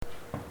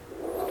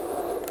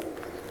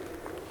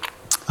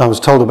I was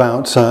told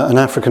about an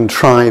African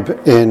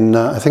tribe in,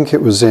 I think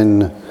it was in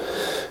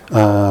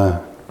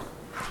the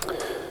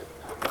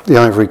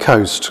Ivory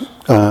Coast,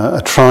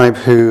 a tribe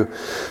who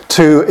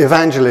two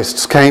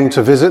evangelists came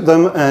to visit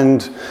them,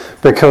 and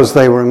because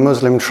they were a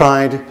Muslim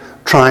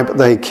tribe,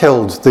 they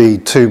killed the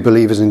two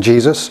believers in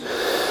Jesus.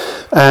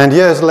 And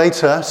years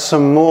later,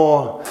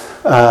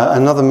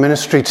 another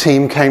ministry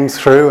team came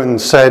through and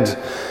said,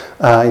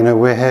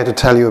 we're here to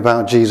tell you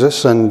about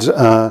Jesus. And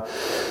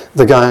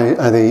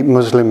the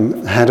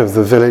Muslim head of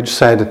the village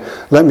said,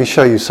 let me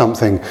show you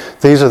something.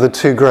 These are the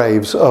two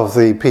graves of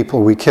the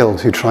people we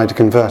killed who tried to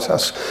convert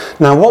us.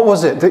 Now, what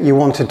was it that you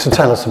wanted to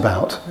tell us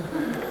about?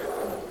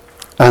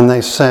 And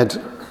they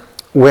said,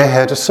 we're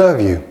here to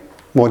serve you.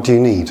 What do you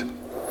need?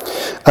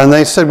 And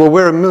they said, well,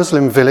 we're a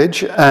Muslim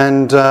village,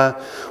 and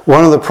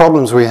one of the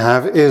problems we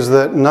have is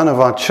that none of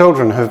our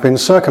children have been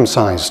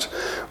circumcised,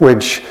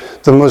 which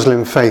the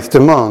Muslim faith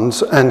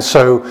demands, and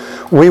so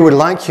we would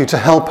like you to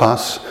help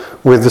us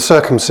with the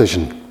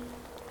circumcision.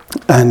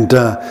 And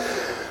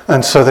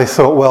so they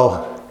thought,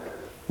 well,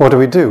 what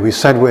do? We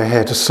said we're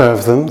here to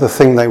serve them. The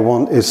thing they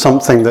want is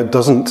something that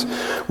doesn't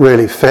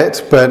really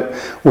fit, but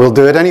we'll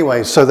do it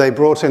anyway. So they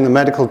brought in the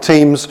medical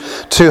teams.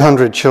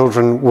 200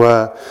 children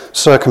were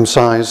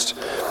circumcised,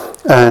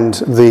 and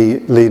the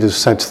leaders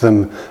said to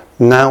them,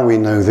 now we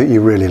know that you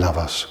really love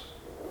us.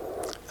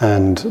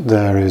 And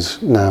there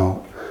is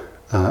now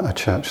a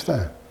church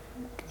there.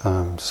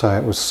 So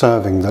it was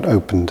serving that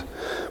opened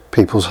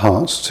people's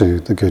hearts to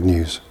the good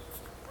news.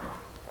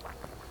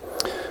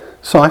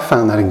 So I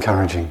found that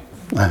encouraging.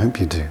 I hope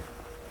you do.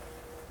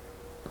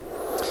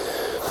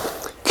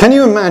 Can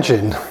you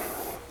imagine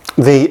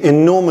the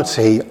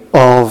enormity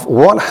of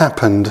what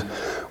happened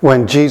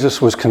when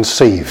Jesus was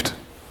conceived?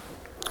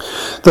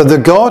 That the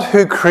God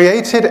who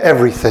created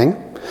everything,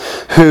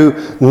 who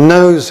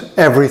knows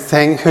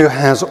everything, who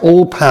has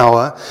all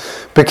power,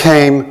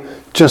 became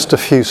just a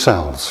few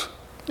cells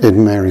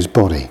in Mary's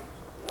body.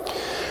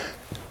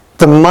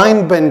 The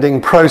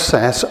mind-bending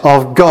process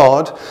of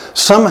God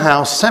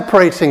somehow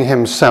separating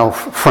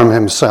himself from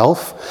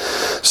himself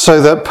so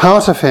that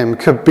part of him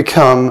could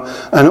become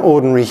an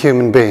ordinary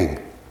human being.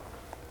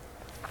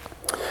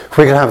 If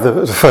we could have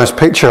the first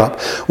picture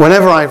up.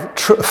 Whenever I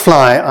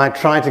fly, I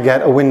try to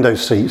get a window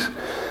seat.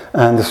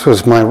 And this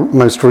was my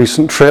most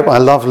recent trip. I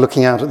love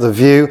looking out at the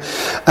view,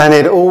 and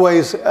it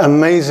always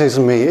amazes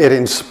me, it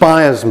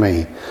inspires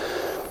me.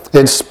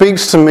 It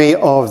speaks to me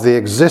of the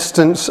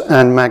existence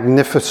and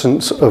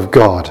magnificence of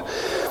God.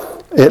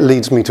 It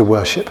leads me to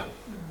worship.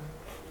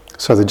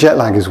 So the jet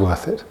lag is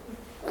worth it.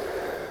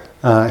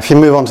 If you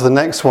move on to the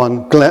next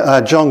one,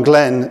 John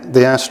Glenn,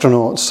 the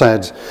astronaut,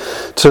 said,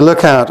 to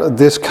look out at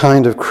this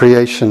kind of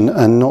creation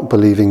and not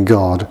believe in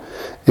God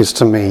is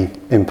to me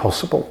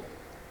impossible.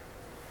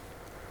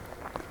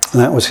 And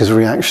that was his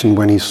reaction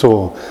when he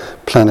saw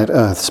planet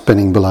Earth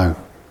spinning below.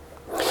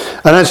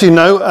 And as you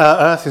know,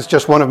 Earth is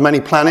just one of many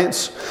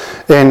planets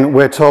in,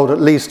 we're told,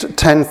 at least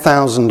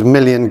 10,000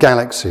 million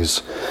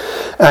galaxies.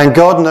 And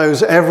God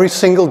knows every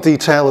single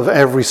detail of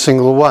every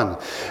single one.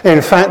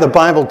 In fact, the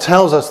Bible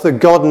tells us that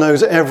God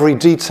knows every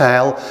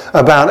detail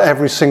about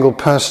every single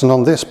person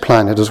on this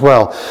planet as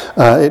well.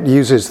 It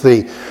uses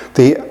the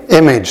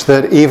image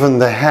that even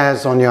the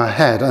hairs on your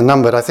head are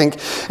numbered. I think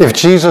if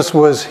Jesus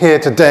was here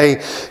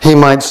today, he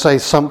might say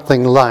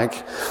something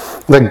like,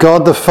 that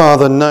God the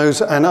Father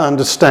knows and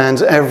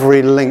understands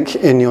every link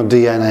in your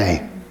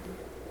DNA.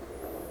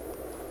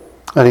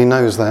 And he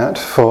knows that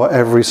for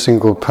every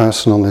single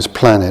person on this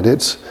planet.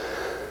 It's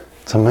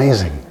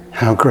amazing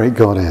how great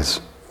God is.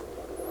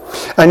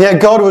 And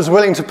yet God was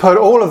willing to put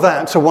all of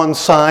that to one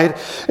side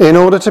in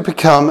order to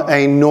become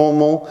a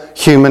normal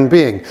human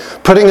being.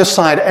 Putting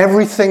aside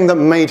everything that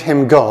made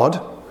him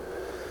God,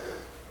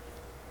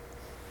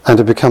 and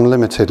to become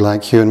limited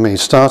like you and me,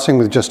 starting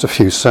with just a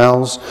few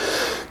cells,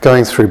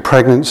 going through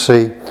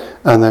pregnancy,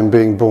 and then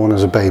being born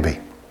as a baby.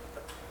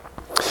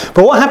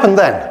 But what happened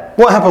then?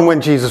 What happened when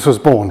Jesus was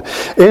born?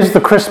 Is the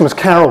Christmas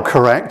carol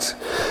correct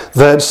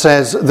that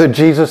says that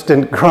Jesus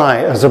didn't cry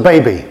as a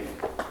baby?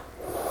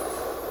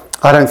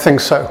 I don't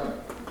think so.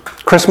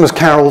 Christmas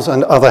carols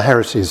and other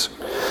heresies.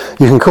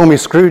 You can call me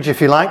Scrooge if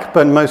you like,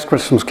 but most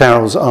Christmas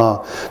carols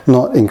are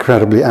not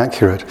incredibly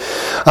accurate.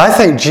 I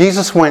think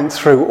Jesus went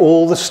through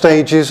all the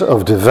stages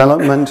of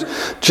development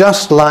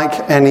just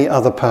like any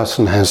other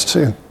person has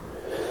to.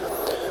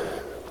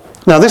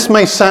 Now, this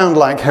may sound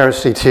like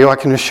heresy to you. I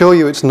can assure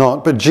you it's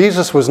not, but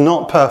Jesus was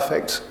not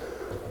perfect.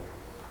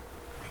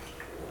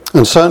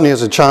 And certainly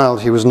as a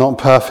child, he was not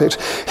perfect.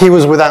 He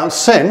was without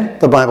sin,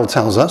 the Bible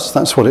tells us.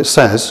 That's what it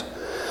says.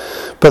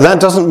 But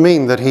that doesn't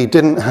mean that he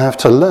didn't have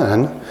to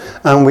learn,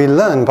 and we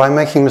learn by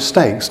making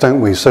mistakes,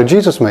 don't we? So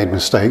Jesus made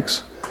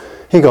mistakes.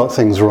 He got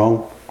things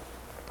wrong,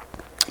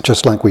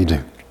 just like we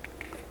do.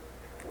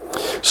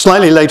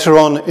 Slightly later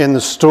on in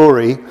the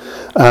story,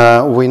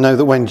 we know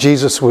that when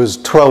Jesus was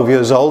 12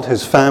 years old,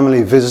 his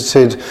family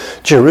visited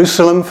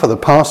Jerusalem for the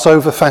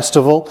Passover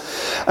festival.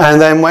 And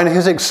then when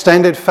his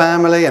extended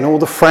family and all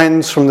the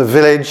friends from the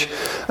village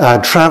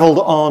traveled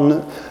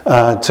on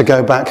to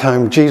go back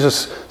home,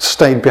 Jesus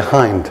stayed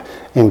behind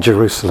in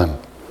Jerusalem.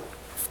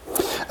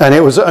 And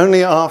it was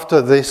only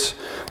after this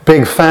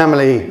big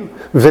family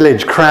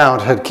village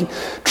crowd had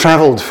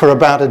traveled for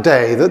about a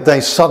day that they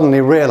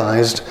suddenly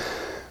realized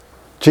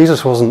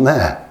Jesus wasn't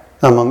there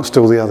amongst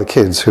all the other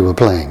kids who were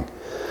playing.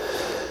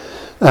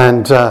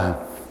 And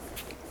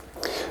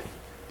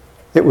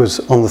it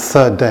was on the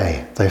third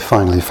day they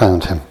finally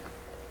found him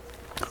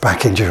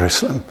back in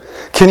Jerusalem.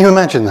 Can you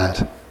imagine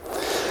that?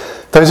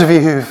 Those of you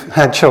who've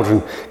had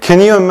children,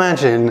 can you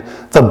imagine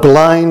the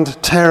blind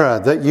terror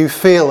that you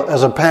feel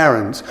as a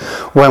parent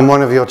when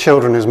one of your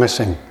children is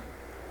missing?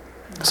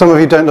 Some of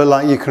you don't look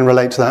like you can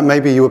relate to that.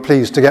 Maybe you were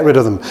pleased to get rid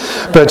of them.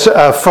 But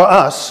for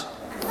us,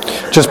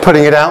 just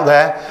putting it out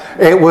there,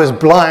 it was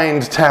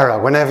blind terror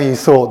whenever you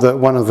thought that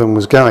one of them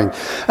was going.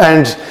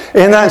 And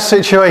in that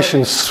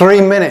situation,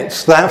 3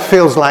 minutes, that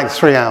feels like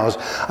 3 hours.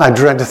 I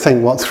dread to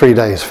think what 3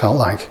 days felt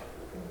like.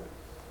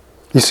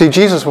 You see,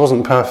 Jesus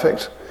wasn't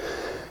perfect.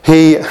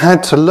 He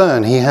had to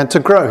learn, he had to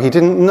grow. He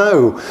didn't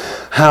know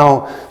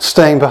how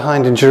staying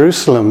behind in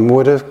Jerusalem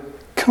would have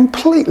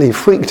completely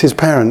freaked his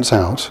parents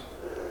out.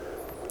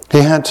 He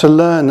had to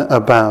learn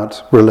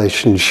about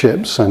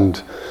relationships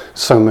and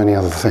so many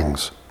other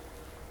things.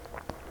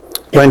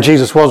 When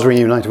Jesus was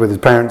reunited with his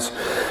parents,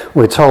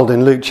 we're told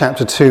in Luke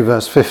chapter 2,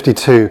 verse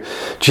 52,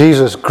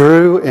 Jesus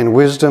grew in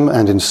wisdom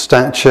and in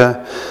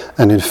stature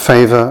and in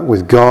favour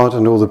with God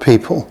and all the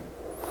people.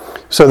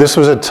 So this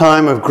was a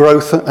time of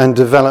growth and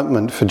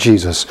development for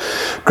Jesus.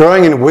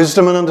 Growing in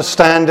wisdom and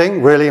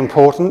understanding, really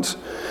important,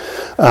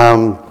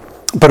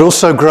 but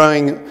also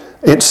growing,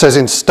 it says,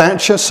 in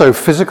stature, so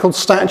physical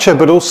stature,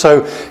 but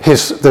also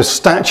the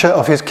stature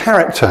of his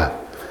character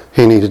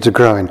he needed to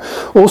grow in.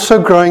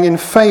 Also growing in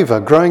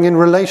favour, growing in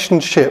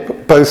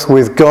relationship, both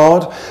with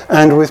God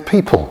and with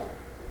people.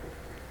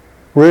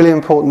 Really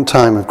important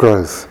time of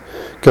growth,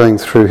 going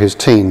through his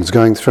teens,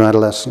 going through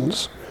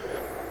adolescence.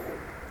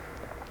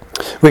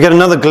 We get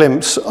another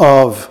glimpse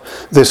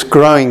of this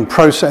growing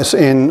process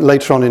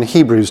later on in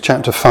Hebrews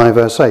chapter 5,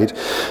 verse 8.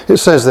 It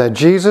says there,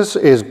 Jesus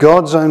is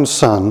God's own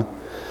Son,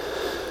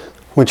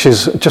 which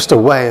is just a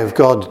way of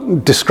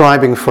God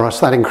describing for us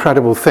that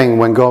incredible thing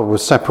when God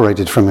was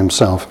separated from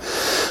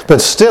himself.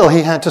 But still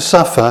he had to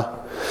suffer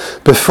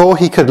before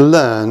he could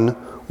learn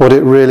what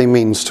it really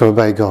means to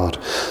obey God.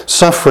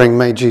 Suffering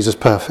made Jesus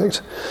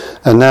perfect,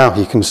 and now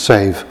he can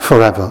save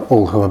forever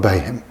all who obey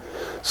him.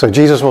 So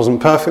Jesus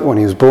wasn't perfect when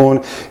he was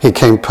born. He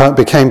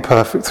became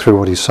perfect through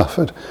what he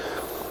suffered.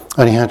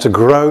 And he had to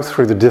grow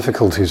through the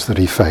difficulties that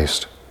he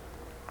faced.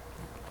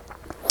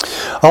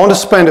 I want to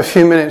spend a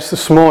few minutes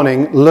this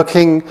morning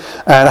looking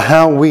at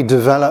how we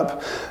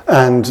develop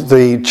and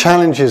the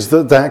challenges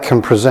that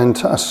can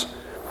present us.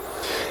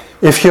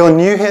 If you're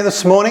new here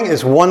this morning,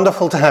 it's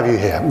wonderful to have you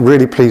here. I'm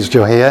really pleased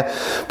you're here.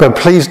 But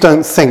please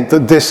don't think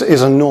that this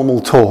is a normal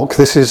talk.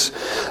 This is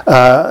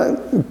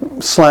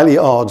slightly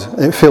odd.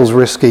 It feels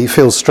risky,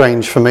 feels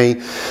strange for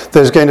me.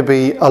 There's going to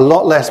be a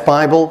lot less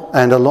Bible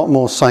and a lot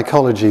more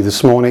psychology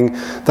this morning.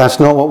 That's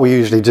not what we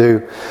usually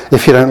do.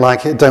 If you don't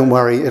like it, don't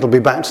worry. It'll be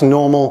back to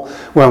normal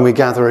when we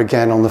gather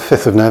again on the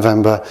 5th of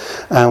November.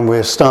 And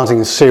we're starting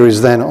a series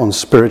then on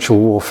spiritual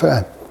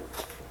warfare.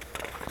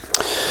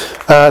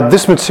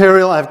 This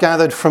material I've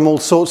gathered from all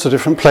sorts of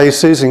different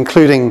places,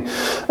 including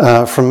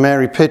from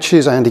Mary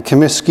Pitches, Andy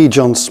Comiskey,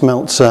 John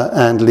Smeltzer,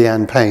 and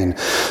Leanne Payne.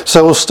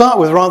 So we'll start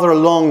with rather a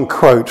long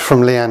quote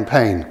from Leanne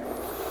Payne.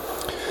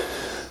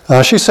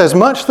 She says,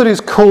 "Much that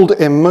is called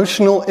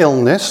emotional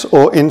illness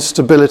or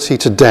instability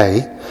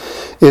today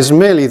is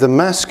merely the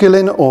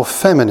masculine or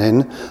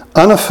feminine,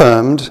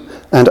 unaffirmed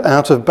and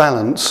out of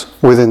balance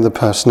within the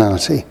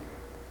personality.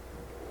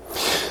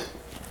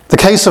 The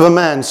case of a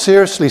man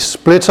seriously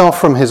split off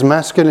from his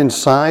masculine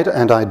side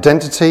and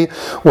identity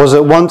was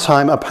at one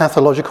time a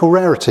pathological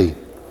rarity,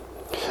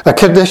 a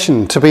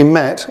condition to be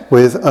met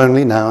with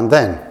only now and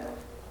then.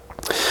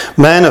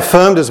 Men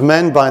affirmed as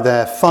men by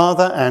their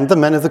father and the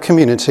men of the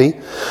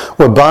community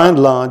were by and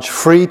large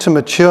free to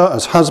mature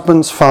as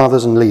husbands,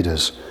 fathers and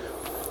leaders.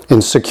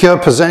 In secure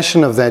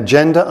possession of their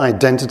gender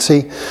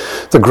identity,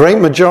 the great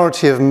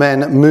majority of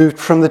men moved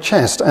from the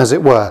chest, as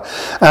it were,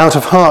 out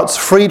of hearts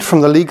freed from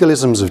the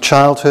legalisms of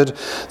childhood,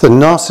 the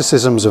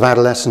narcissisms of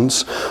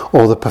adolescence,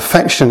 or the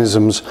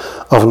perfectionisms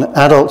of an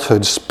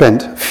adulthood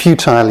spent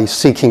futilely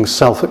seeking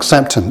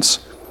self-acceptance.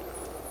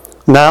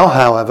 Now,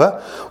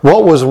 however,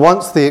 what was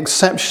once the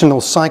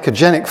exceptional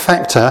psychogenic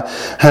factor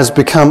has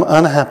become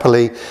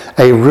unhappily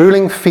a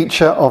ruling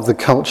feature of the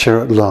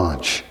culture at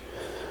large.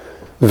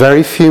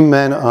 Very few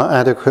men are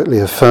adequately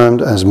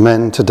affirmed as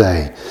men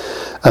today,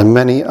 and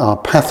many are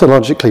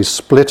pathologically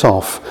split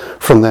off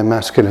from their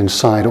masculine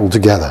side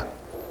altogether."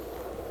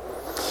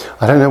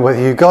 I don't know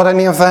whether you got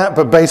any of that,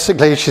 but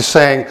basically she's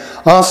saying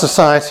our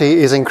society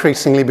is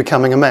increasingly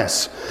becoming a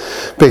mess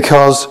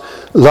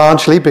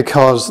largely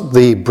because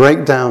the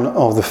breakdown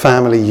of the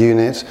family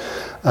unit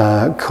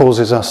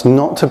causes us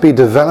not to be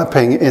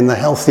developing in the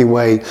healthy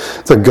way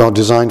that God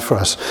designed for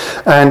us.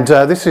 And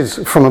this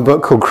is from a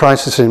book called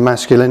Crisis in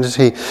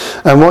Masculinity,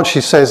 and what she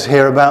says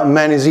here about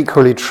men is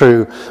equally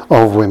true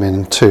of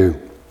women too.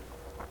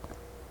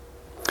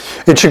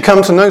 It should come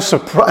as no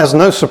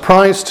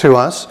surprise to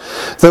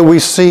us that we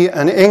see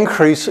an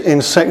increase in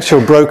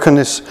sexual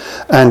brokenness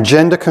and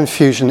gender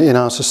confusion in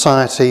our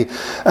society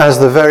as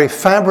the very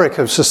fabric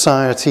of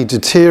society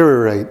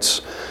deteriorates,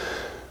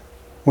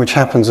 which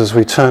happens as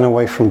we turn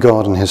away from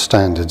God and His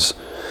standards.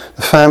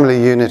 The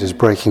family unit is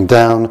breaking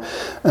down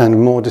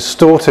and more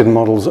distorted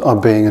models are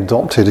being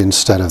adopted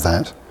instead of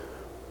that.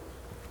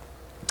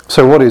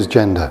 So what is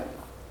gender?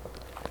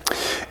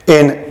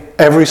 In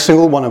every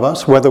single one of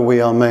us, whether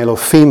we are male or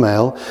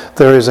female,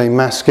 there is a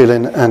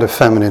masculine and a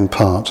feminine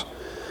part.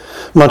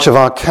 Much of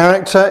our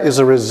character is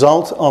a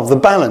result of the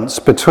balance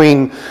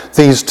between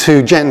these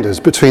two genders,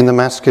 between the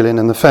masculine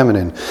and the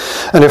feminine.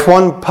 And if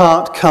one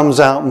part comes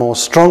out more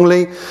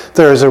strongly,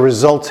 there is a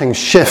resulting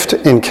shift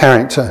in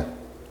character.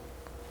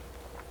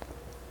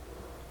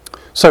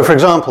 So, for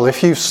example,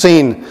 if you've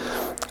seen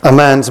a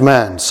man's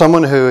man,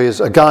 someone who is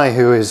a guy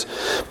who is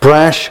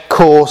brash,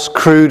 coarse,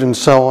 crude and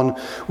so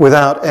on,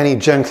 without any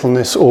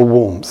gentleness or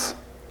warmth.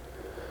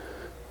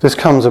 This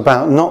comes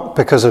about not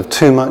because of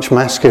too much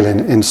masculine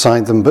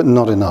inside them, but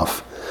not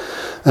enough.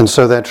 And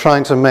so they're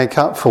trying to make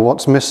up for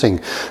what's missing,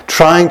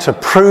 trying to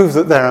prove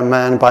that they're a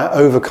man by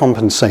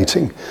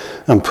overcompensating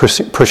and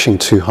pushing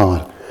too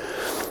hard.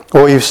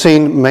 Or you've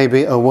seen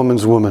maybe a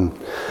woman's woman.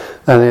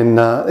 And in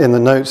the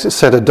notes it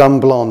said a dumb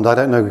blonde. I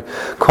don't know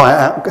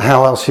quite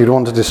how else you'd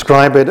want to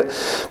describe it.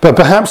 But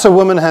perhaps a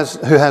woman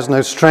who has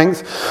no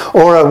strength,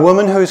 or a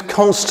woman who is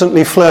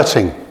constantly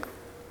flirting,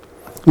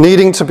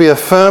 needing to be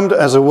affirmed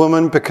as a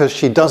woman because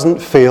she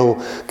doesn't feel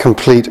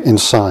complete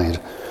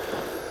inside.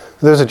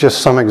 Those are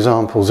just some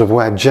examples of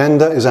where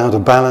gender is out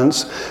of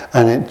balance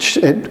and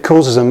it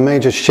causes a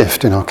major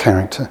shift in our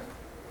character.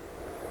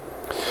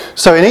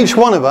 So in each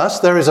one of us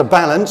there is a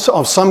balance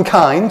of some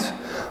kind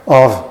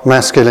of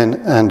masculine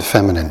and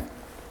feminine.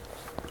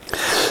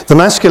 The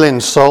masculine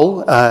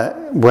soul,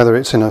 whether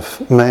it's in a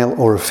male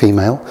or a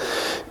female,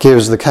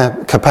 gives the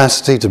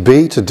capacity to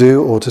be, to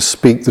do, or to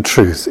speak the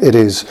truth. It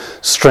is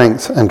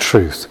strength and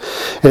truth.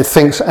 It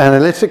thinks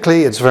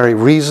analytically, it's very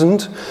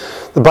reasoned.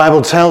 The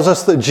Bible tells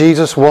us that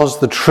Jesus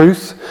was the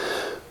truth,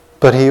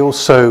 but he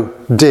also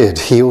did.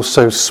 He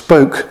also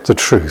spoke the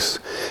truth.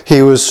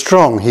 He was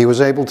strong. He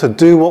was able to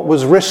do what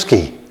was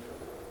risky.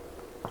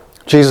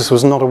 Jesus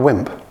was not a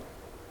wimp.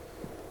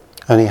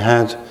 And he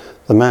had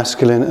the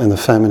masculine and the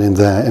feminine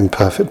there in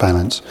perfect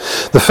balance.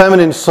 The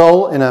feminine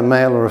soul in a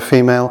male or a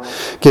female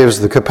gives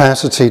the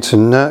capacity to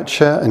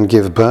nurture and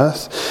give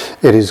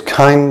birth. It is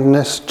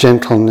kindness,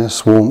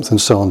 gentleness, warmth,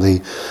 and so on,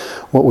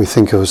 what we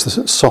think of as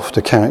the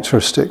softer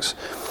characteristics.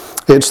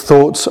 Its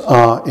thoughts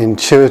are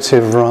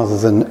intuitive rather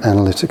than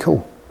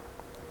analytical.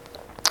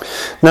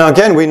 Now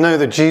again, we know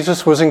that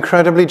Jesus was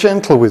incredibly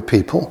gentle with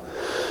people.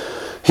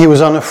 He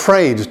was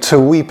unafraid to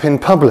weep in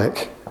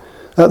public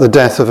at the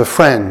death of a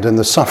friend and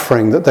the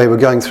suffering that they were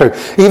going through,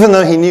 even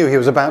though he knew he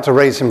was about to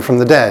raise him from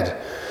the dead.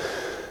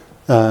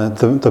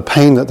 The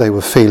pain that they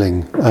were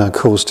feeling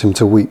caused him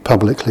to weep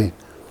publicly.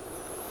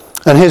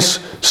 And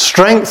his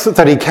strength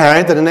that he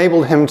carried, that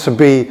enabled him to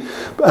be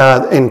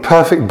in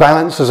perfect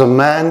balance as a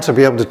man, to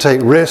be able to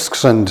take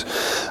risks and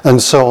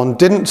so on,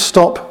 didn't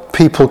stop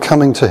people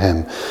coming to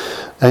him.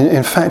 And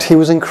in fact, he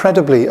was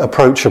incredibly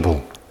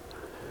approachable.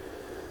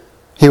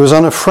 He was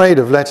unafraid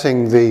of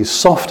letting the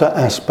softer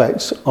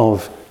aspects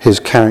of his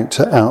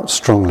character out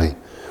strongly.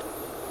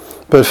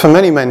 But for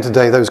many men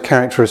today, those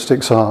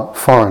characteristics are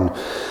foreign.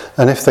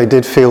 And if they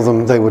did feel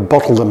them, they would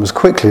bottle them as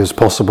quickly as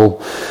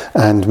possible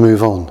and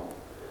move on.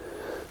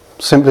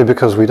 Simply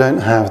because we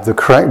don't have the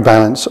correct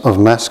balance of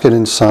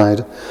masculine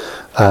side,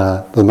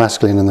 the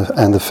masculine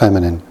and the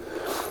feminine.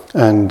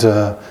 And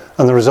the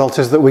result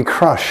is that we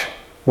crush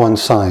one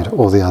side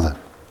or the other.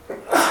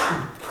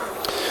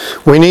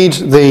 We need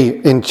the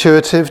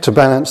intuitive to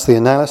balance the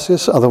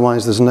analysis,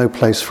 otherwise there's no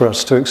place for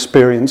us to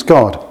experience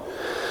God.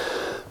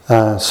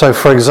 So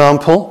for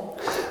example,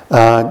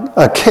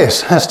 a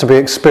kiss has to be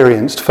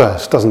experienced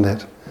first, doesn't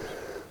it?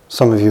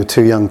 Some of you are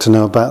too young to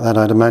know about that,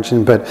 I'd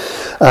imagine, but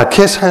a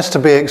kiss has to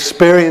be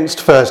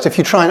experienced first. If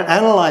you try and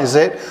analyze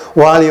it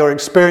while you're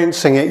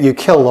experiencing it, you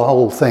kill the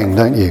whole thing,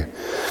 don't you?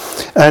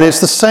 And it's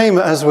the same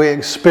as we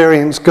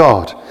experience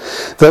God,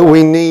 that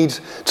we need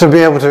to be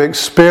able to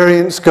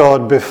experience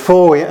God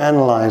before we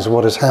analyze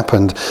what has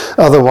happened.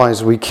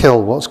 Otherwise, we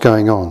kill what's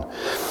going on.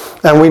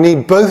 And we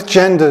need both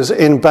genders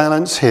in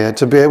balance here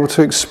to be able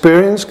to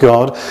experience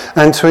God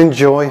and to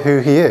enjoy who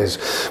he is.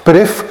 But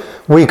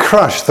if we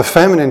crush the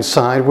feminine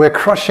side, we're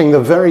crushing the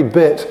very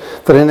bit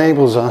that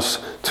enables us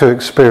to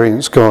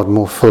experience God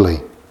more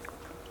fully.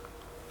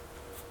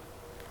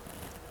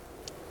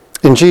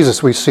 In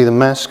Jesus, we see the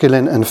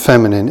masculine and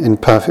feminine in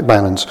perfect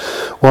balance.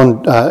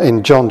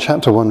 In John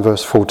chapter 1,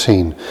 verse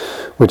 14,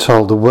 we're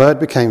told, "The Word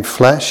became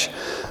flesh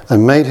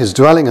and made his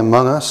dwelling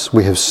among us.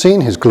 We have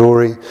seen his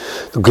glory,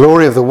 the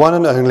glory of the one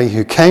and only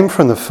who came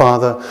from the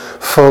Father,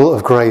 full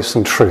of grace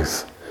and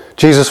truth."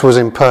 Jesus was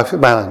in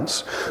perfect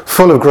balance,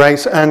 full of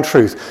grace and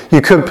truth.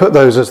 You could put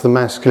those as the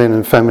masculine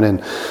and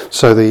feminine.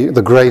 So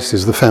the grace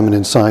is the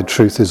feminine side,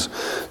 truth is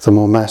the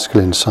more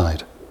masculine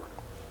side.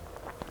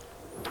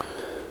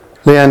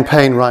 Leanne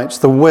Payne writes,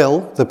 "The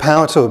will, the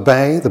power to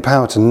obey, the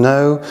power to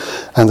know,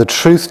 and the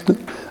truth,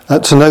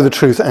 to know the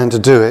truth and to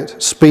do it,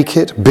 speak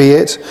it, be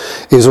it,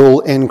 is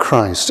all in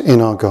Christ,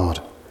 in our God."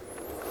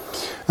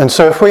 And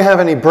so if we have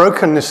any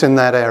brokenness in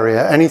that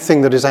area,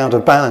 anything that is out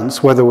of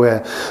balance, whether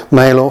we're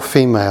male or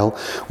female,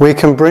 we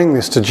can bring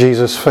this to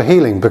Jesus for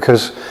healing,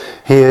 because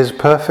he is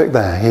perfect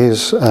there. He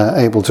is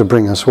able to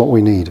bring us what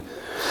we need.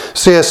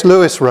 C.S.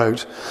 Lewis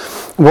wrote,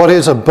 "What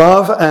is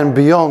above and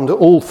beyond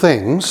all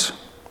things,"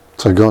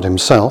 so God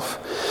himself,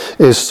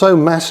 "is so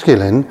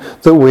masculine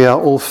that we are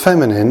all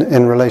feminine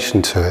in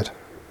relation to it."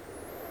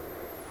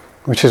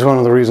 Which is one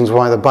of the reasons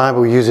why the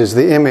Bible uses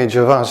the image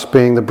of us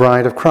being the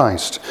bride of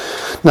Christ.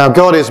 Now,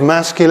 God is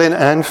masculine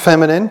and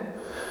feminine,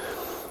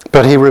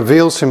 but he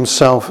reveals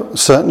himself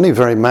certainly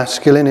very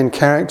masculine in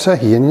character.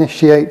 He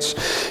initiates,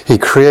 he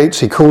creates,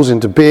 he calls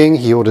into being,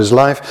 he orders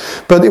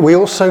life. But we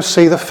also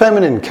see the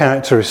feminine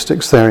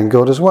characteristics there in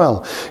God as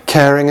well,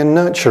 caring and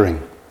nurturing.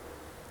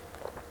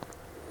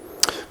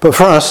 But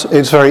for us,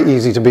 it's very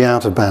easy to be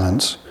out of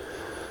balance.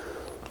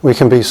 We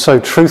can be so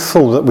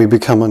truthful that we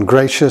become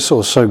ungracious,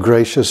 or so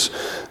gracious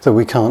that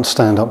we can't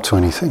stand up to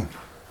anything.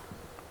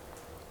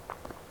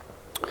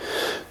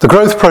 The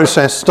growth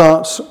process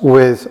starts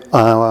with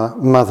our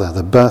mother,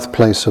 the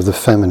birthplace of the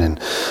feminine.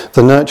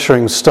 The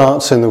nurturing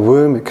starts in the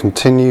womb. It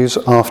continues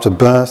after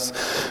birth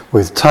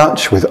with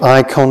touch, with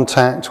eye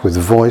contact, with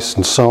voice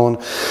and so on.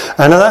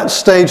 And at that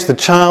stage, the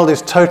child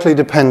is totally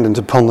dependent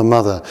upon the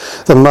mother.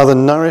 The mother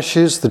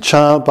nourishes the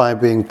child by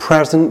being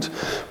present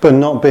but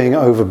not being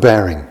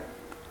overbearing.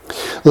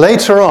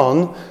 Later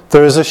on,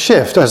 there is a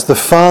shift as the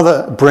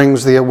father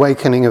brings the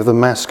awakening of the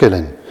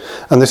masculine.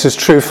 And this is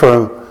true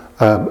for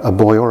a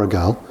boy or a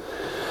girl.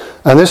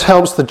 And this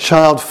helps the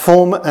child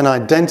form an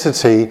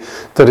identity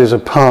that is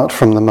apart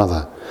from the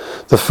mother.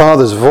 The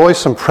father's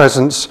voice and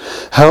presence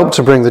help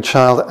to bring the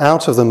child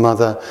out of the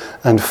mother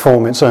and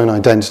form its own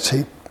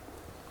identity.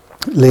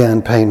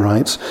 Leanne Payne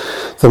writes,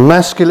 "The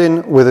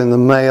masculine within the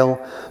male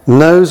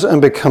knows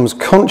and becomes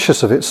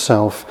conscious of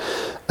itself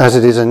as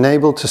it is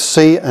enabled to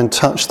see and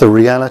touch the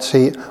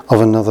reality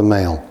of another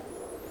male."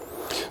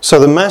 So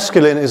the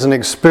masculine is an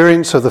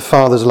experience of the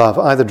father's love,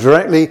 either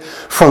directly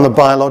from the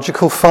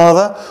biological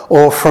father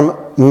or from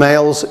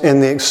males in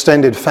the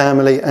extended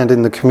family and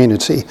in the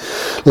community.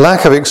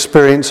 Lack of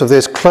experience of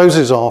this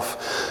closes off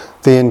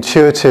the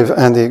intuitive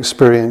and the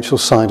experiential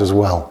side as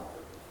well.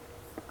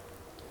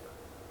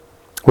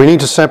 We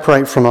need to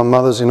separate from our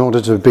mothers in order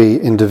to be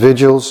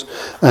individuals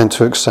and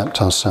to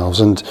accept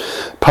ourselves. And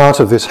part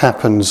of this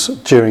happens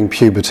during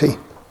puberty.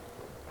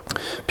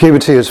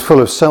 Puberty is full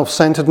of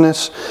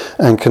self-centeredness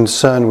and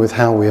concern with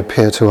how we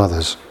appear to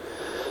others.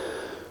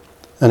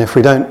 And if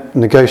we don't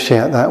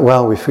negotiate that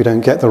well, if we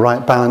don't get the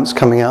right balance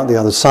coming out the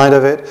other side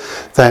of it,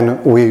 then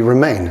we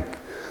remain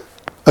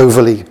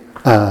overly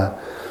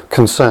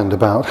concerned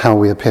about how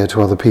we appear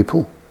to other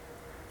people.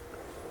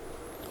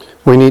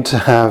 We need to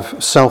have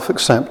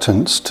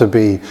self-acceptance to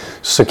be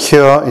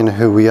secure in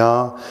who we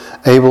are,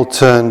 able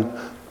to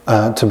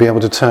be able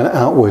to turn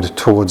outward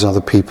towards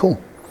other people.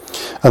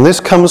 And this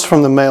comes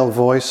from the male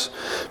voice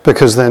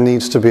because there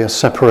needs to be a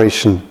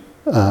separation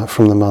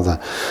from the mother.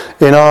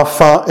 In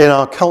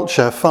our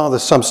culture, father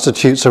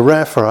substitutes are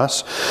rare for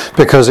us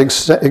because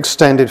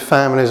extended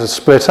families are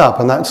split up,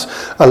 and that's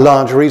a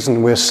large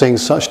reason we're seeing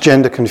such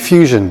gender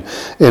confusion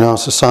in our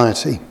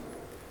society.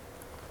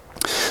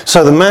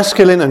 So the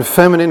masculine and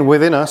feminine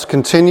within us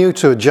continue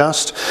to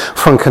adjust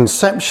from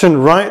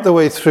conception right the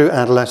way through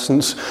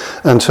adolescence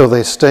until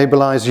they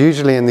stabilize,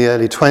 usually in the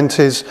early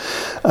 20s.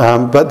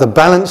 But the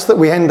balance that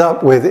we end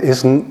up with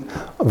isn't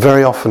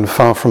very often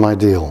far from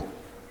ideal.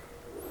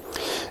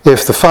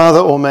 If the father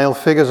or male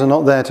figures are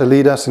not there to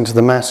lead us into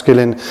the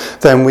masculine,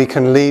 then we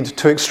can lead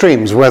to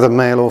extremes, whether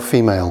male or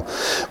female.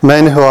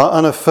 Men who are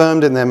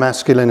unaffirmed in their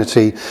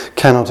masculinity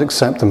cannot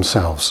accept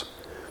themselves.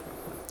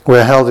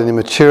 We're held in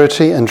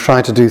immaturity and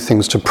try to do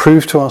things to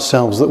prove to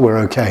ourselves that we're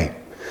okay.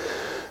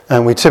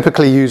 And we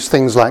typically use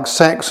things like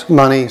sex,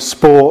 money,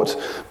 sport,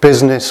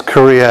 business,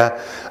 career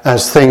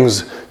as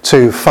things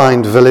to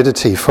find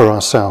validity for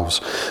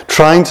ourselves.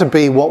 Trying to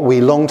be what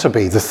we long to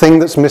be, the thing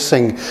that's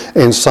missing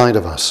inside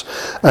of us.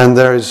 And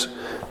there is,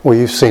 well,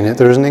 you've seen it,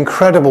 there is an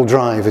incredible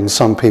drive in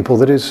some people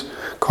that is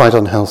quite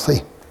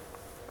unhealthy.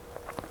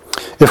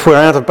 If we're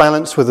out of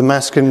balance with the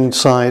masculine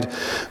side,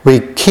 we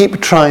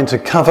keep trying to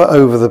cover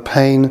over the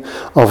pain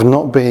of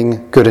not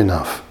being good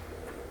enough.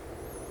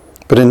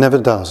 But it never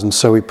does, and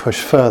so we push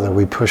further,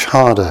 we push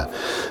harder,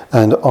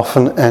 and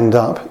often end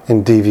up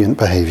in deviant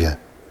behaviour.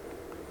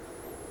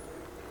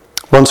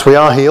 Once we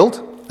are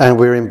healed and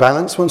we're in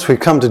balance, once we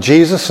come to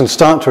Jesus and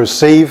start to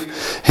receive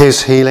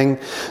his healing,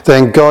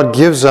 then God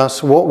gives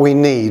us what we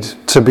need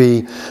to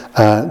be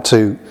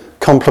to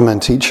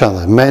complement each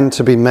other. Men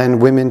to be men,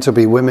 women to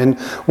be women.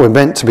 We're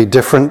meant to be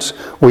different.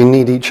 We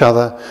need each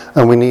other,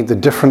 and we need the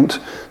different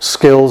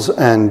skills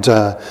and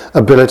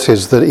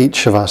abilities that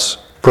each of us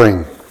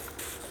bring.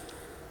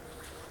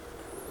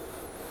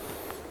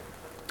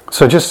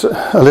 So just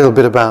a little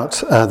bit about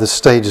the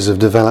stages of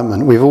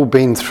development. We've all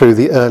been through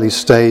the early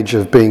stage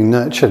of being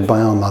nurtured by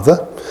our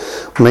mother.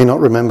 We may not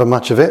remember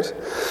much of it,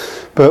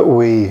 but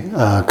we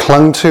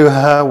clung to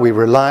her, we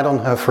relied on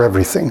her for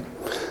everything,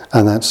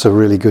 and that's a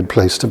really good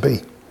place to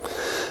be.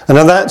 And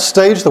at that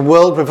stage, the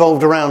world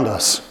revolved around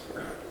us.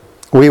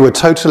 We were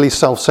totally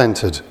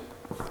self-centered.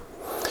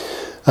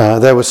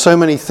 There were so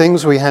many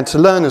things we had to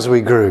learn as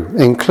we grew,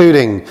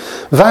 including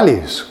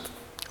values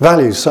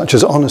such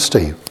as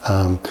honesty,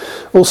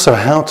 also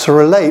how to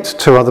relate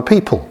to other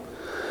people,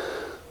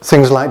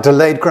 things like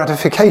delayed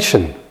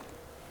gratification.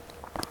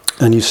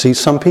 And you see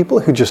some people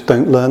who just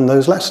don't learn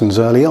those lessons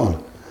early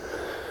on.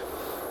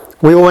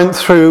 We all went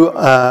through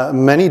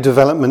many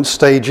development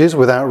stages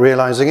without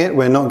realizing it.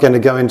 We're not going to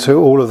go into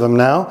all of them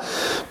now,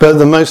 but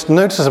the most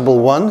noticeable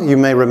one you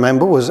may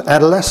remember was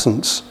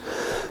adolescence.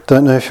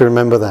 Don't know if you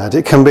remember that.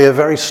 It can be a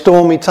very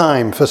stormy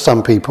time for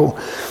some people,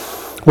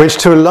 which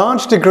to a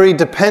large degree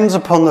depends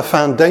upon the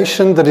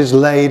foundation that is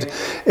laid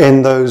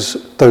in those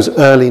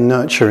early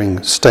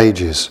nurturing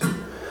stages.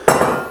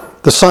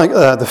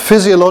 The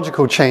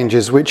physiological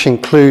changes, which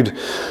include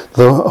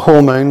the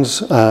hormones,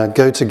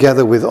 go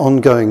together with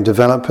ongoing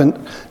development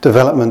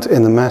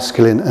in the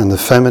masculine and the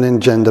feminine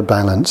gender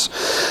balance.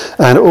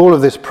 And all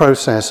of this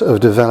process of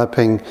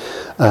developing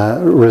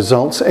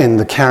results in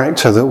the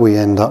character that we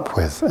end up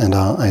with and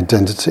our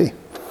identity.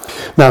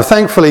 Now,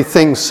 thankfully,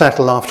 things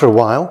settle after a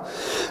while,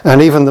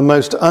 and even the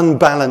most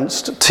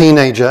unbalanced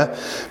teenager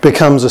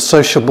becomes a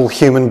sociable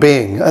human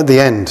being at the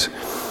end.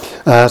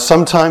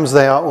 Sometimes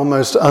they are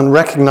almost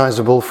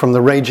unrecognizable from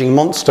the raging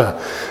monster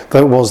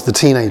that was the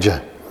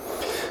teenager.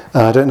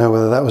 I don't know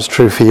whether that was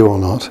true for you or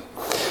not.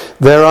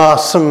 There are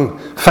some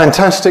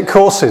fantastic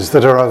courses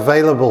that are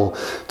available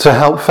to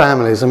help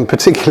families, and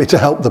particularly to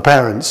help the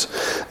parents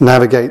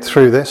navigate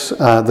through this,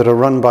 that are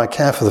run by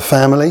Care for the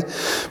Family,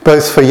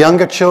 both for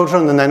younger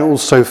children and then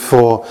also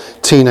for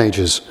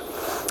teenagers.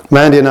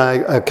 Mandy and I,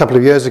 a couple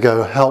of years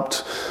ago,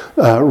 helped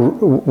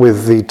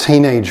with the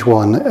teenage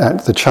one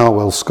at the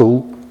Charwell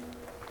School.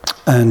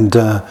 And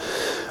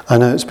I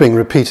know it's being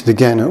repeated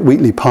again at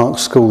Wheatley Park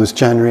School this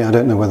January. I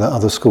don't know whether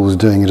other schools are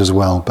doing it as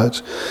well,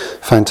 but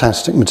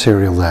fantastic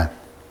material there.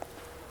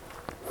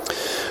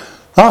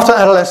 After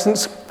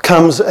adolescence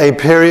comes a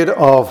period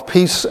of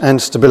peace and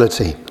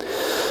stability.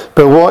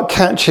 But what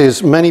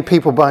catches many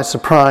people by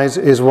surprise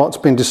is what's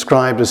been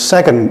described as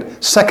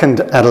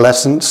second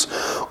adolescence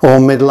or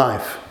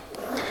midlife.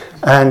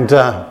 And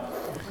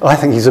I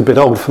think he's a bit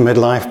old for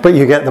midlife, but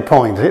you get the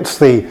point.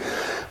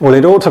 Well,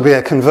 it ought to be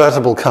a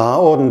convertible car,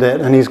 oughtn't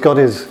it? And he's got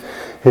his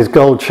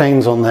gold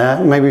chains on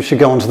there. Maybe we should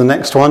go on to the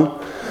next one,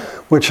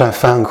 which I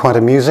found quite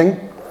amusing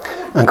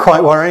and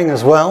quite worrying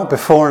as well,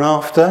 before and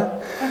after.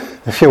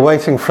 If you're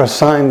waiting for a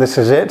sign, this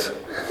is it.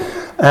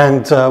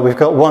 And we've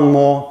got one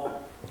more,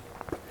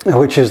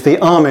 which is the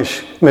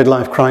Amish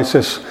midlife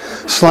crisis.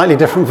 Slightly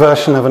different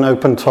version of an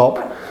open top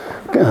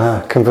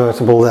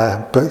convertible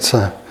there. But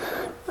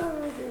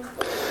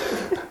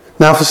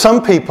now, for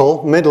some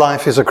people,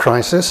 midlife is a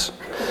crisis,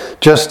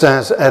 just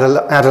as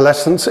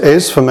adolescence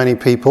is for many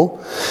people.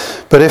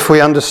 But if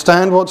we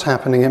understand what's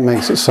happening, it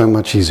makes it so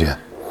much easier.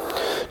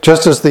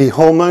 Just as the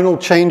hormonal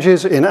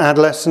changes in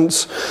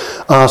adolescence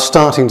are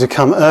starting to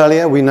come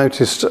earlier, we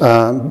noticed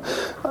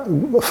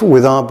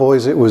with our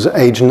boys it was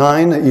age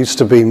 9, it used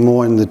to be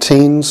more in the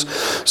teens,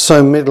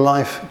 so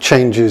midlife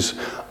changes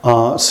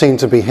seem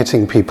to be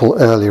hitting people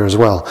earlier as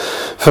well.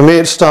 For me,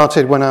 it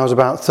started when I was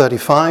about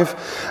 35,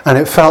 and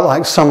it felt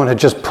like someone had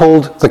just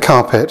pulled the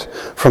carpet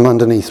from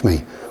underneath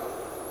me.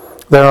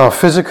 There are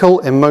physical,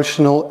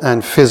 emotional,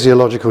 and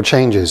physiological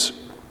changes.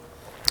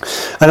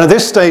 And at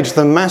this stage,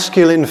 the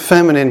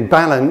masculine-feminine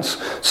balance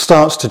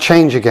starts to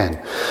change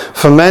again.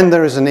 For men,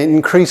 there is an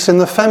increase in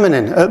the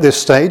feminine at this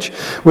stage,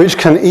 which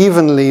can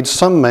even lead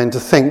some men to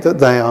think that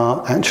they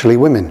are actually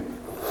women.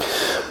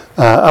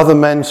 Other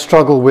men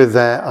struggle with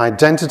their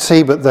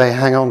identity, but they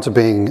hang on to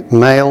being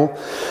male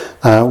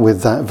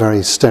with that very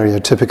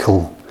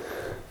stereotypical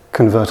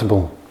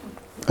convertible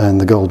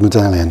and the gold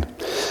medallion.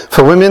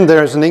 For women,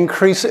 there is an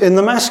increase in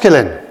the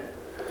masculine.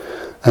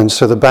 And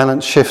so the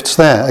balance shifts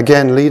there,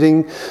 again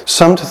leading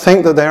some to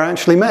think that they're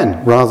actually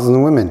men rather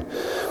than women.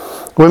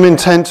 Women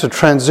tend to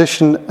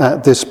transition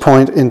at this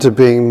point into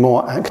being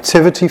more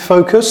activity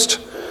focused,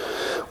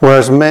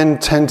 whereas men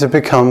tend to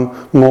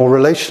become more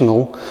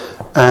relational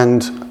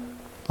and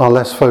are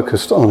less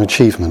focused on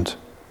achievement.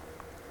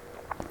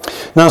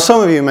 Now,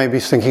 some of you may be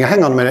thinking,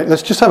 hang on a minute,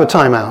 let's just have a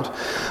time out.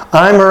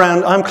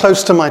 I'm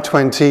close to my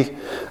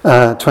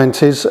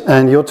 20s,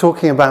 and you're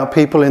talking about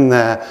people in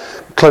their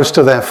close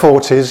to their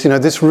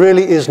 40s. This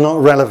really is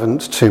not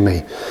relevant to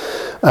me.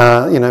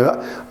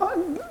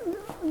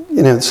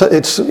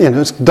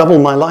 it's double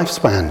my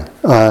lifespan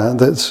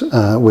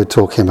that we're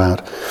talking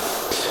about.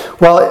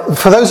 Well,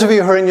 for those of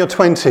you who are in your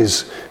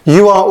 20s,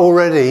 you are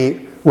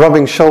already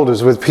rubbing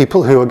shoulders with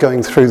people who are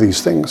going through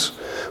these things,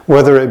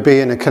 whether it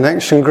be in a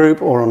connection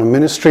group or on a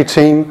ministry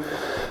team,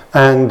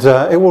 and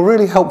it will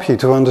really help you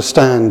to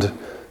understand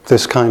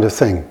this kind of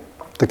thing,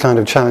 the kind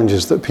of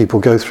challenges that people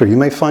go through. You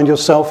may find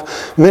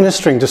yourself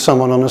ministering to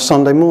someone on a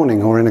Sunday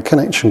morning or in a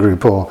connection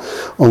group or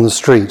on the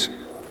street.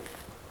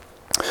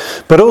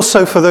 But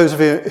also for those of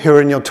you who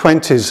are in your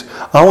 20s,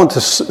 I want to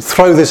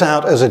throw this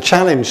out as a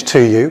challenge to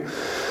you,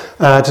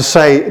 to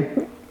say,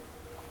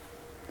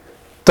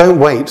 don't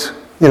wait.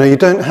 You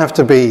don't have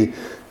to be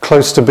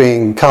close to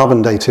being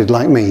carbon dated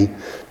like me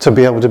to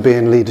be able to be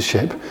in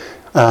leadership.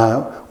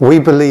 We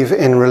believe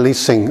in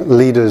releasing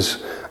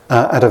leaders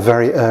at a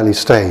very early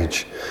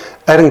stage.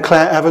 Ed and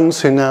Claire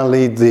Evans, who now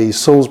lead the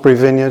Salisbury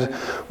Vineyard,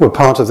 were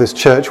part of this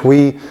church.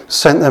 We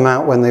sent them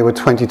out when they were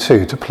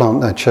 22 to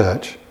plant their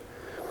church.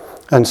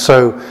 And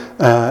so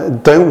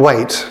don't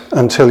wait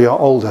until you're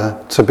older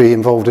to be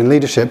involved in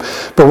leadership.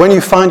 But when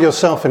you find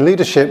yourself in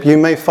leadership, you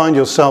may find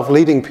yourself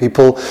leading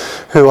people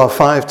who are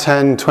 5,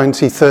 10,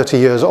 20, 30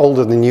 years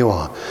older than you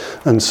are.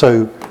 And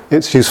so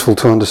it's useful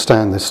to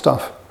understand this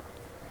stuff.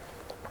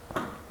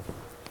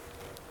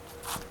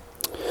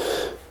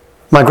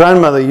 My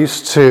grandmother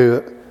used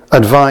to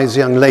advise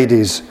young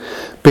ladies,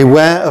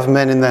 beware of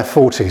men in their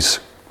 40s.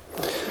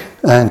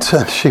 And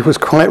she was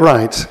quite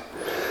right.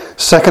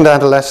 Second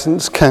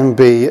adolescence can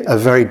be a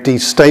very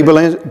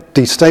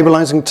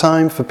destabilizing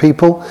time for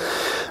people,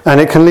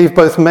 and it can leave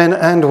both men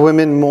and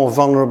women more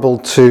vulnerable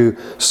to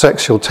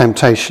sexual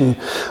temptation.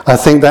 I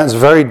think that's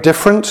very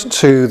different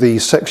to the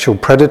sexual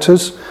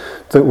predators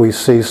that we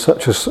see,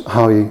 such as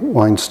Harvey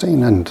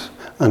Weinstein and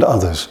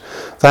others.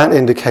 That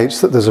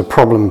indicates that there's a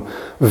problem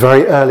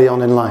very early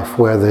on in life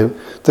where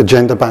the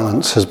gender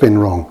balance has been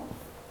wrong.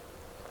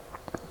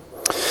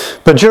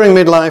 But during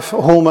midlife,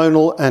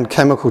 hormonal and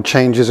chemical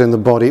changes in the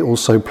body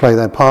also play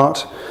their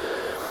part.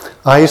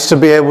 I used to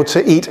be able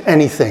to eat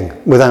anything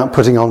without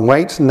putting on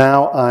weight.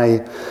 Now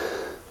I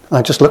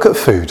just look at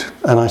food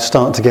and I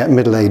start to get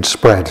middle-age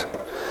spread.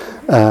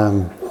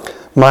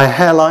 My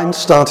hairline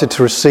started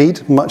to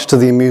recede, much to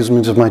the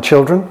amusement of my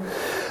children.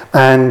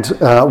 And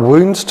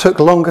wounds took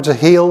longer to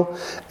heal.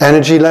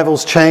 Energy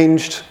levels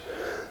changed.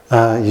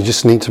 You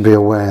just need to be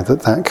aware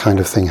that that kind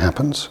of thing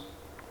happens.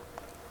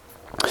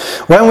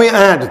 When we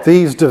add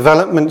these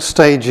development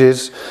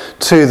stages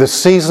to the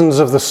seasons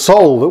of the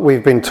soul that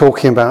we've been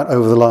talking about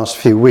over the last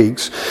few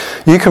weeks,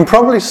 you can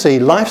probably see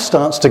life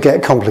starts to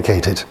get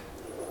complicated.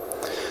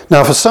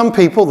 Now, for some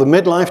people, the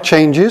midlife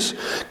changes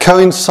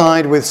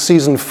coincide with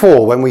season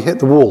 4 when we hit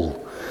the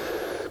wall.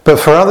 But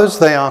for others,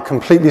 they are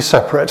completely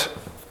separate.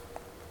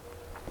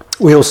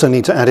 We also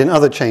need to add in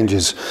other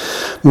changes.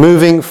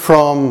 Moving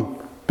from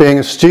being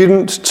a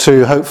student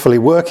to hopefully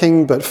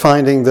working, but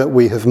finding that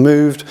we have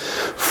moved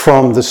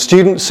from the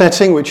student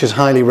setting, which is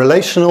highly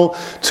relational,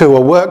 to a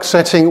work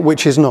setting,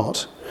 which is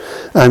not.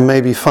 And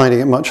maybe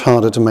finding it much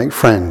harder to make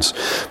friends.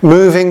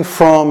 Moving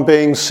from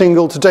being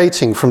single to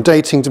dating, from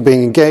dating to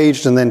being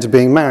engaged and then to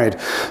being married.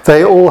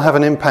 They all have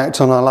an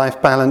impact on our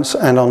life balance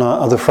and on our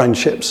other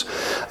friendships.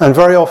 And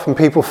very often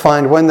people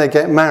find when they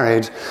get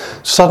married,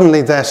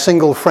 suddenly their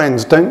single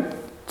friends don't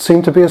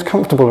seem to be as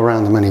comfortable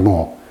around them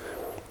anymore.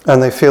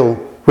 And they feel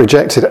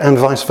rejected, and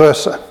vice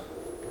versa.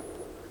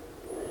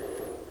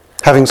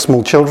 Having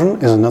small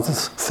children is another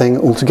thing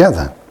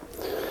altogether.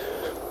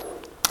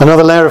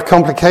 Another layer of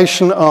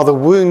complication are the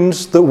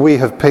wounds that we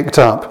have picked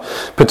up,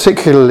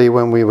 particularly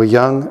when we were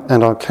young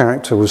and our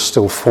character was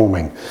still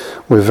forming.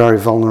 We're very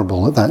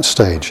vulnerable at that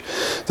stage.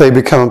 They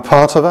become a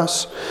part of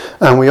us,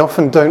 and we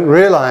often don't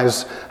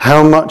realize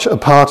how much a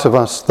part of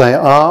us they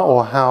are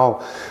or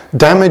how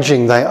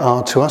damaging they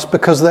are to us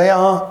because they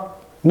are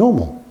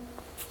normal.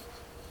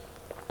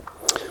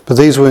 But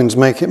these wounds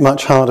make it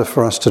much harder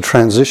for us to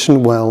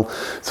transition well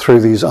through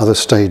these other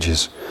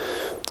stages,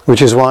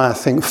 which is why I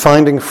think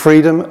finding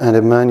freedom and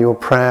Emmanuel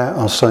prayer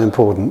are so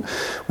important.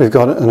 We've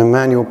got an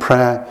Emmanuel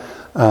prayer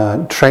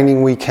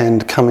training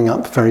weekend coming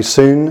up very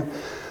soon,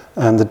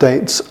 and the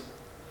dates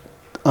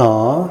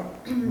are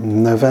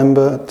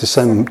November,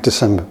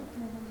 December.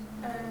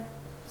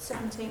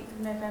 17th of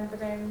November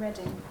there in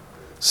Reading.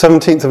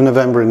 17th of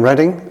November in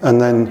Reading,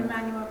 and then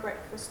Emmanuel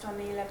breakfast on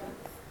the 11th.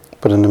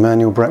 But an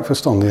Emmanuel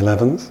breakfast on the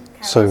 11th.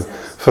 So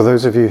for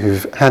those of you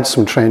who've had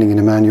some training in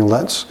Emmanuel,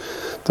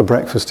 the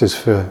breakfast is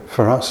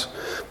for us.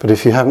 But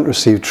if you haven't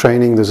received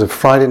training, there's a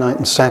Friday night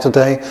and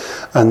Saturday,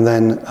 and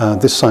then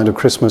this side of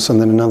Christmas, and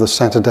then another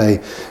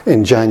Saturday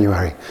in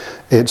January.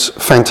 It's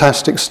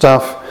fantastic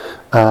stuff.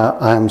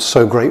 I am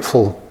so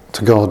grateful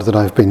to God that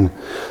I've been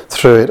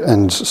through it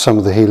and some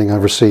of the healing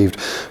I've received.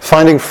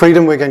 Finding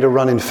Freedom, we're going to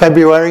run in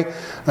February,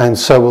 and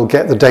so we'll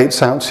get the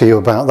dates out to you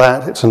about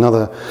that. It's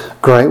another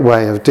great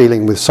way of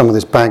dealing with some of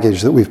this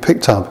baggage that we've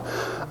picked up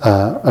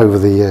over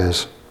the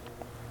years.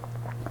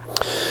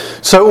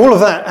 So all of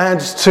that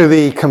adds to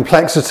the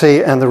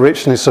complexity and the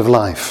richness of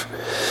life.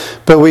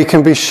 But we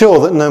can be sure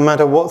that no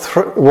matter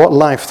what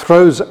life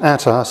throws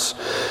at us,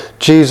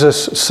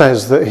 Jesus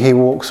says that he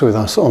walks with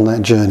us on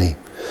that journey.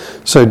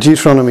 So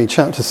Deuteronomy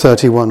chapter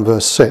 31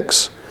 verse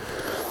 6.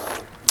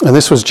 And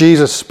this was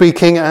Jesus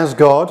speaking as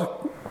God.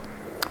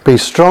 Be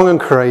strong and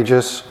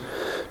courageous.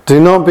 Do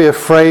not be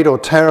afraid or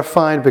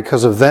terrified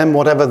because of them,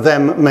 whatever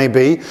them may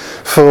be.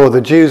 For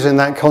the Jews in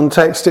that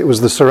context, it was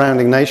the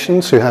surrounding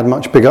nations who had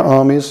much bigger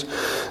armies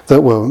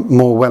that were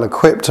more well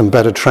equipped and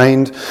better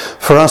trained.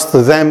 For us,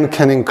 the them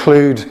can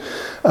include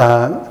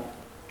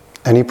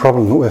any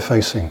problem that we're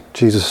facing.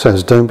 Jesus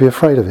says, don't be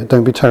afraid of it,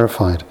 don't be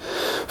terrified.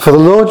 For the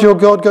Lord your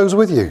God goes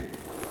with you.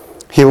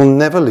 He will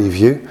never leave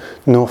you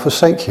nor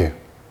forsake you.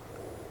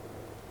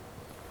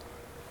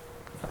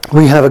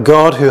 We have a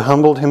God who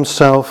humbled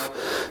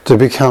himself to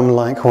become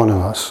like one of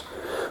us.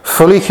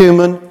 Fully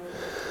human,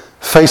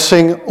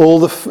 facing all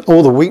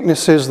the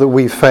weaknesses that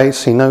we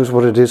face. He knows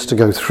what it is to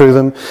go through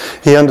them.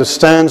 He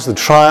understands the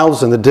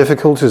trials and the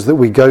difficulties that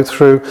we go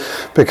through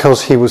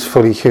because he was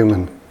fully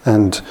human.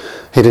 And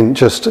he didn't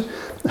just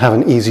have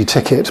an easy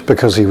ticket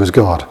because he was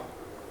God.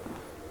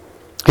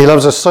 He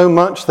loves us so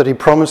much that he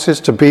promises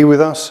to be with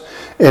us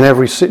in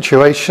every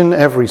situation,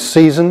 every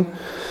season.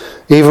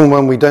 Even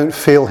when we don't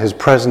feel his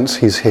presence,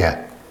 he's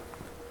here.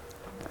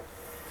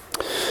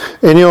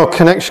 In your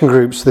connection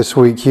groups this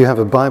week, you have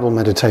a Bible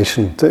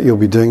meditation that you'll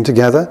be doing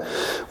together,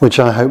 which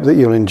I hope that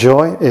you'll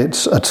enjoy.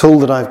 It's a tool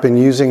that I've been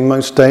using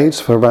most days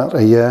for about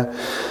a year,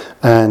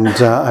 and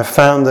I've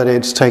found that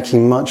it's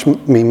taking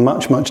me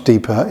much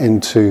deeper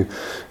into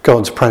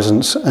God's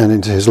presence and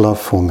into his love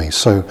for me.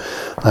 So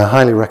I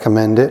highly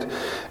recommend it.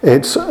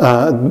 It's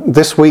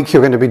this week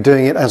you're going to be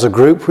doing it as a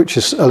group, which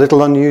is a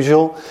little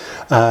unusual,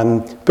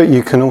 but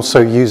you can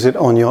also use it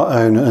on your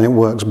own, and it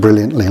works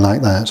brilliantly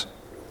like that.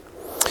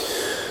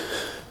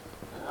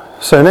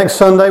 So next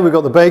Sunday we've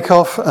got the Bake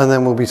Off, and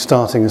then we'll be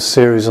starting a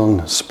series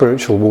on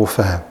spiritual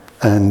warfare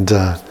and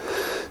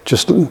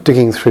just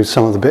digging through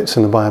some of the bits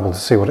in the Bible to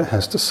see what it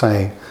has to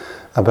say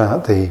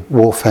about the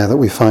warfare that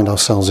we find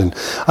ourselves in.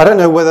 I don't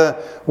know whether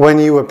when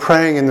you were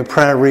praying in the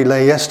prayer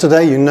relay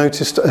yesterday you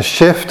noticed a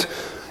shift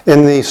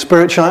in the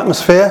spiritual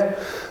atmosphere.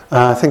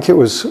 I think it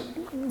was,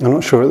 I'm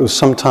not sure it was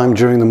sometime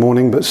during the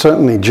morning, but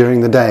certainly during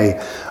the day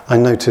I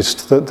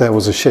noticed that there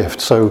was a shift.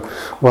 So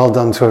well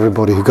done to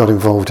everybody who got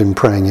involved in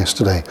praying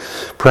yesterday.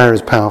 Prayer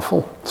is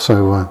powerful,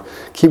 so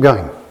keep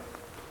going.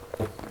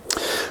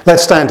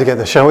 Let's stand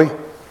together, shall we?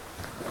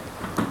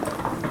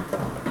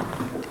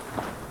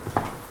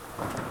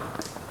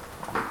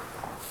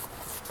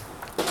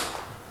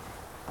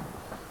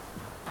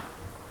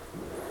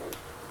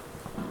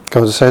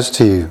 God says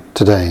to you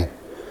today,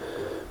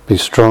 be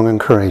strong and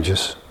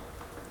courageous.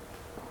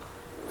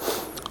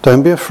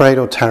 Don't be afraid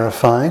or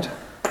terrified,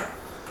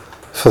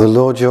 for the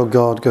Lord your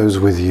God goes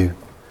with you,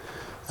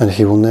 and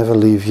he will never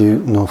leave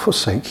you nor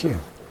forsake you.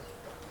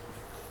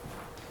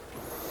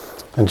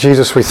 And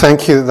Jesus, we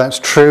thank you that that's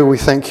true. We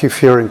thank you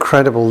for your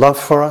incredible love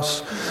for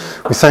us.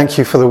 We thank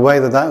you for the way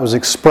that was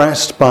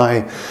expressed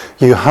by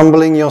you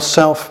humbling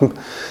yourself,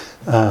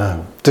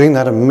 doing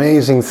that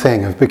amazing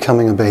thing of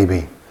becoming a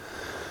baby,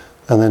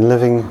 and then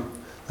living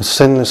a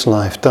sinless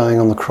life, dying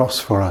on the cross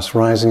for us,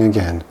 rising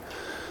again,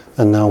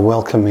 and now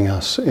welcoming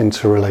us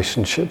into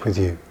relationship with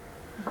you.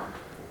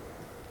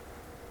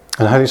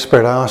 And Holy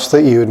Spirit, I ask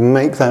that you would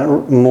make that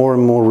more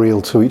and more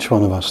real to each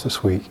one of us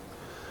this week.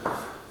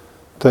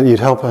 That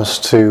you'd help us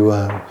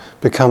to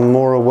become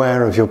more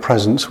aware of your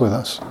presence with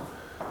us.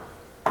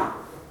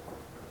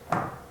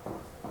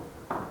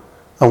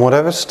 On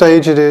whatever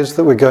stage it is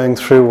that we're going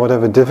through,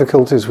 whatever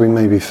difficulties we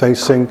may be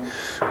facing,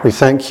 we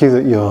thank you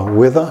that you're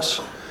with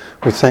us.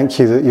 We thank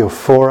you that you're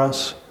for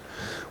us.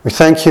 We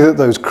thank you that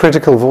those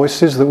critical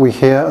voices that we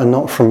hear are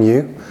not from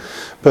you,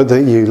 but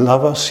that you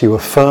love us, you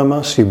affirm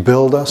us, you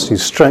build us, you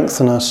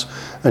strengthen us,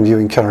 and you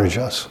encourage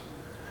us.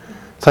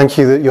 Thank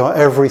you that your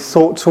every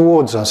thought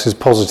towards us is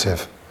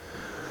positive,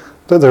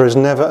 that there is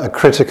never a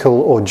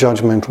critical or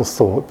judgmental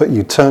thought, but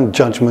you turn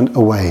judgment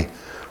away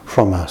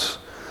from us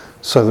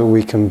so that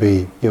we can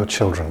be your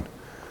children.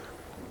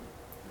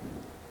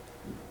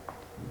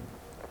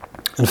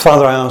 And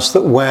Father, I ask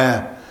that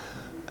where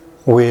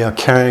we are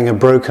carrying a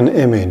broken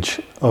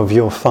image of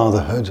your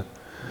fatherhood,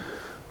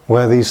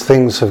 where these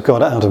things have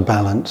got out of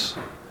balance,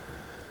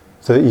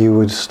 that you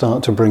would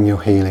start to bring your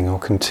healing or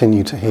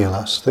continue to heal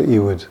us, that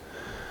you would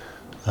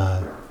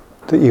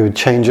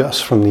change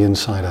us from the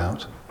inside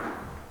out.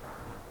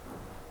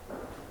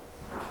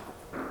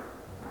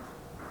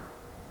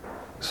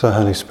 So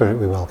Holy Spirit,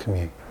 we welcome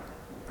you.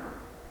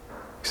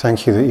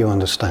 Thank you that you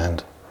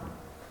understand.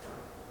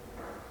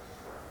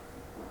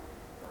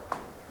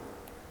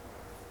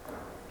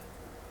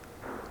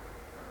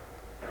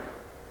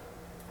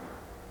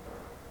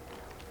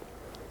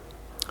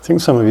 I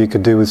think some of you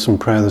could do with some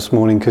prayer this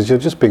morning because you're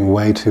just being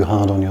way too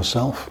hard on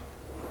yourself.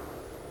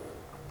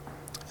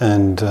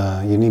 And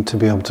you need to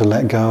be able to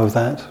let go of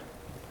that.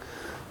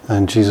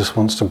 And Jesus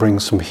wants to bring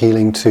some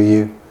healing to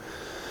you.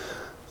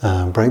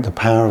 Break the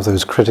power of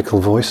those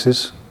critical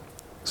voices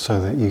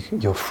so that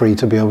you're free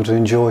to be able to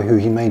enjoy who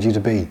he made you to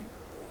be.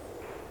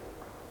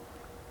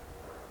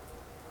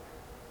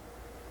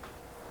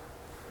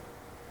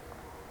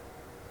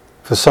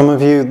 For some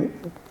of you,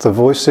 the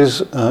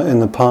voices in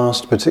the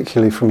past,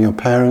 particularly from your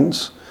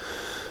parents,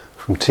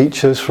 from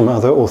teachers, from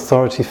other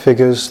authority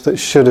figures that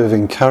should have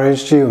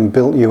encouraged you and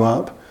built you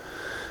up,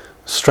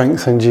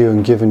 strengthened you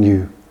and given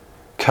you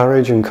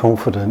courage and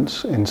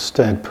confidence,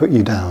 instead put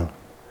you down.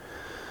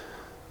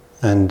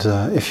 And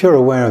if you're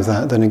aware of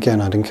that, then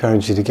again I'd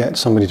encourage you to get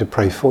somebody to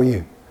pray for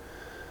you.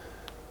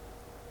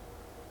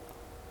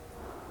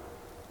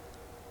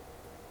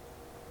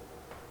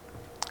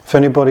 If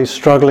anybody's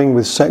struggling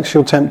with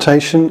sexual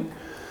temptation,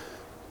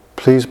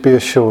 please be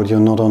assured you're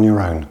not on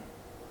your own.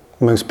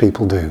 Most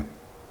people do.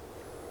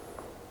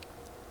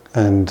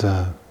 And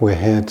we're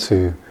here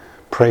to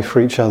pray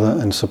for each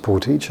other and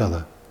support each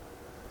other.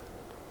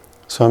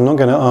 So I'm not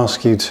going to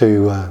ask you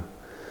to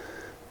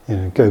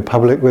go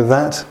public with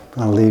that.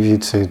 I'll leave you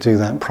to do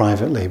that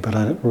privately, but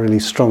I really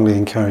strongly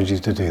encourage you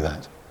to do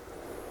that.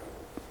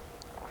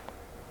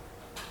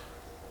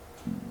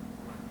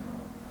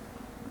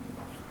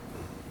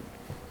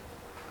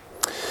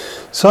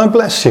 So I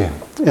bless you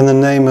in the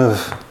name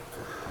of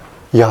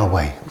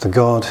Yahweh, the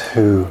God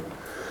who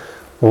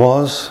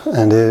was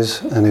and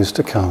is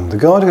to come. The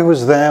God who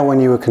was there when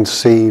you were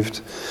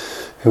conceived,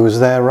 who was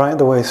there right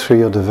the way through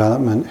your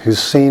development, who's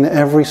seen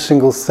every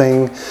single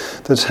thing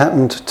that's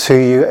happened to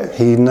you.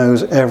 He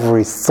knows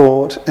every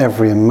thought,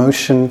 every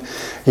emotion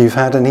you've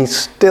had, and he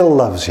still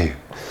loves you.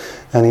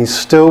 And he's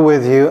still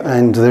with you,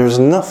 and there's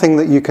nothing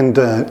that you can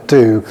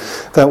do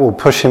that will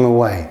push him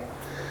away.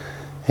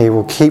 He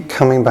will keep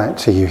coming back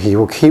to you. He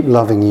will keep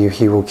loving you.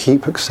 He will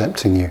keep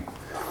accepting you.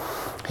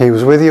 He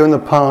was with you in the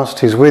past,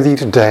 he's with you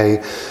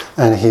today,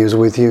 and he is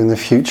with you in the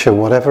future,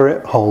 whatever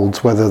it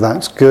holds, whether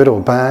that's good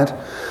or bad,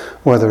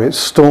 whether it's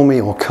stormy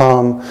or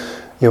calm,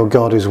 your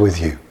God is with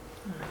you.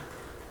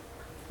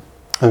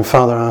 And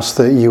Father, I ask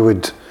that you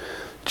would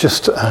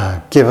just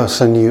give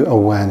us a new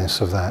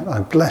awareness of that.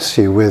 I bless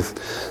you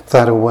with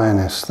that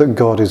awareness that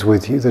God is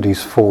with you, that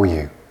he's for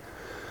you.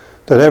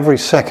 That every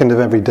second of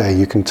every day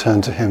you can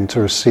turn to him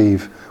to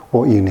receive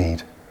what you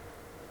need.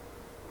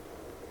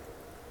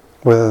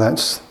 Whether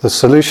that's the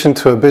solution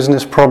to a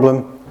business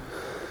problem,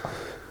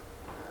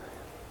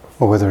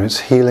 or whether it's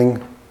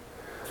healing,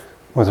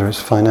 whether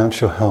it's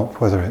financial help,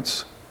 whether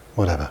it's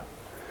whatever.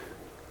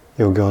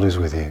 Your God is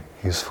with you.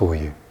 He is for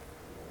you.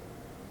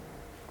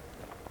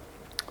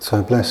 So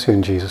I bless you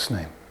in Jesus'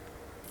 name.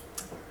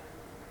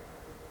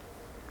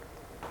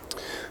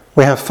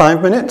 We have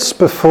 5 minutes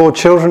before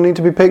children need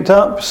to be picked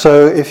up.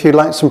 So if you'd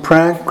like some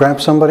prayer, grab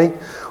somebody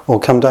or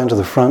come down to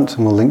the front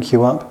and we'll link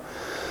you up.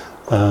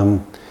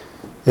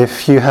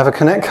 If you have a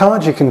Connect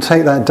card, you can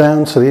take that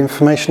down to the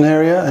information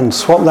area and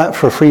swap that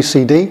for a free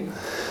CD.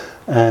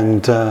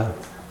 And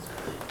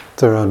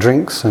there are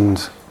drinks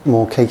and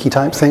more cakey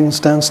type things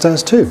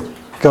downstairs too.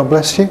 God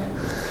bless you.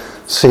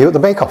 See you at the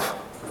bake-off.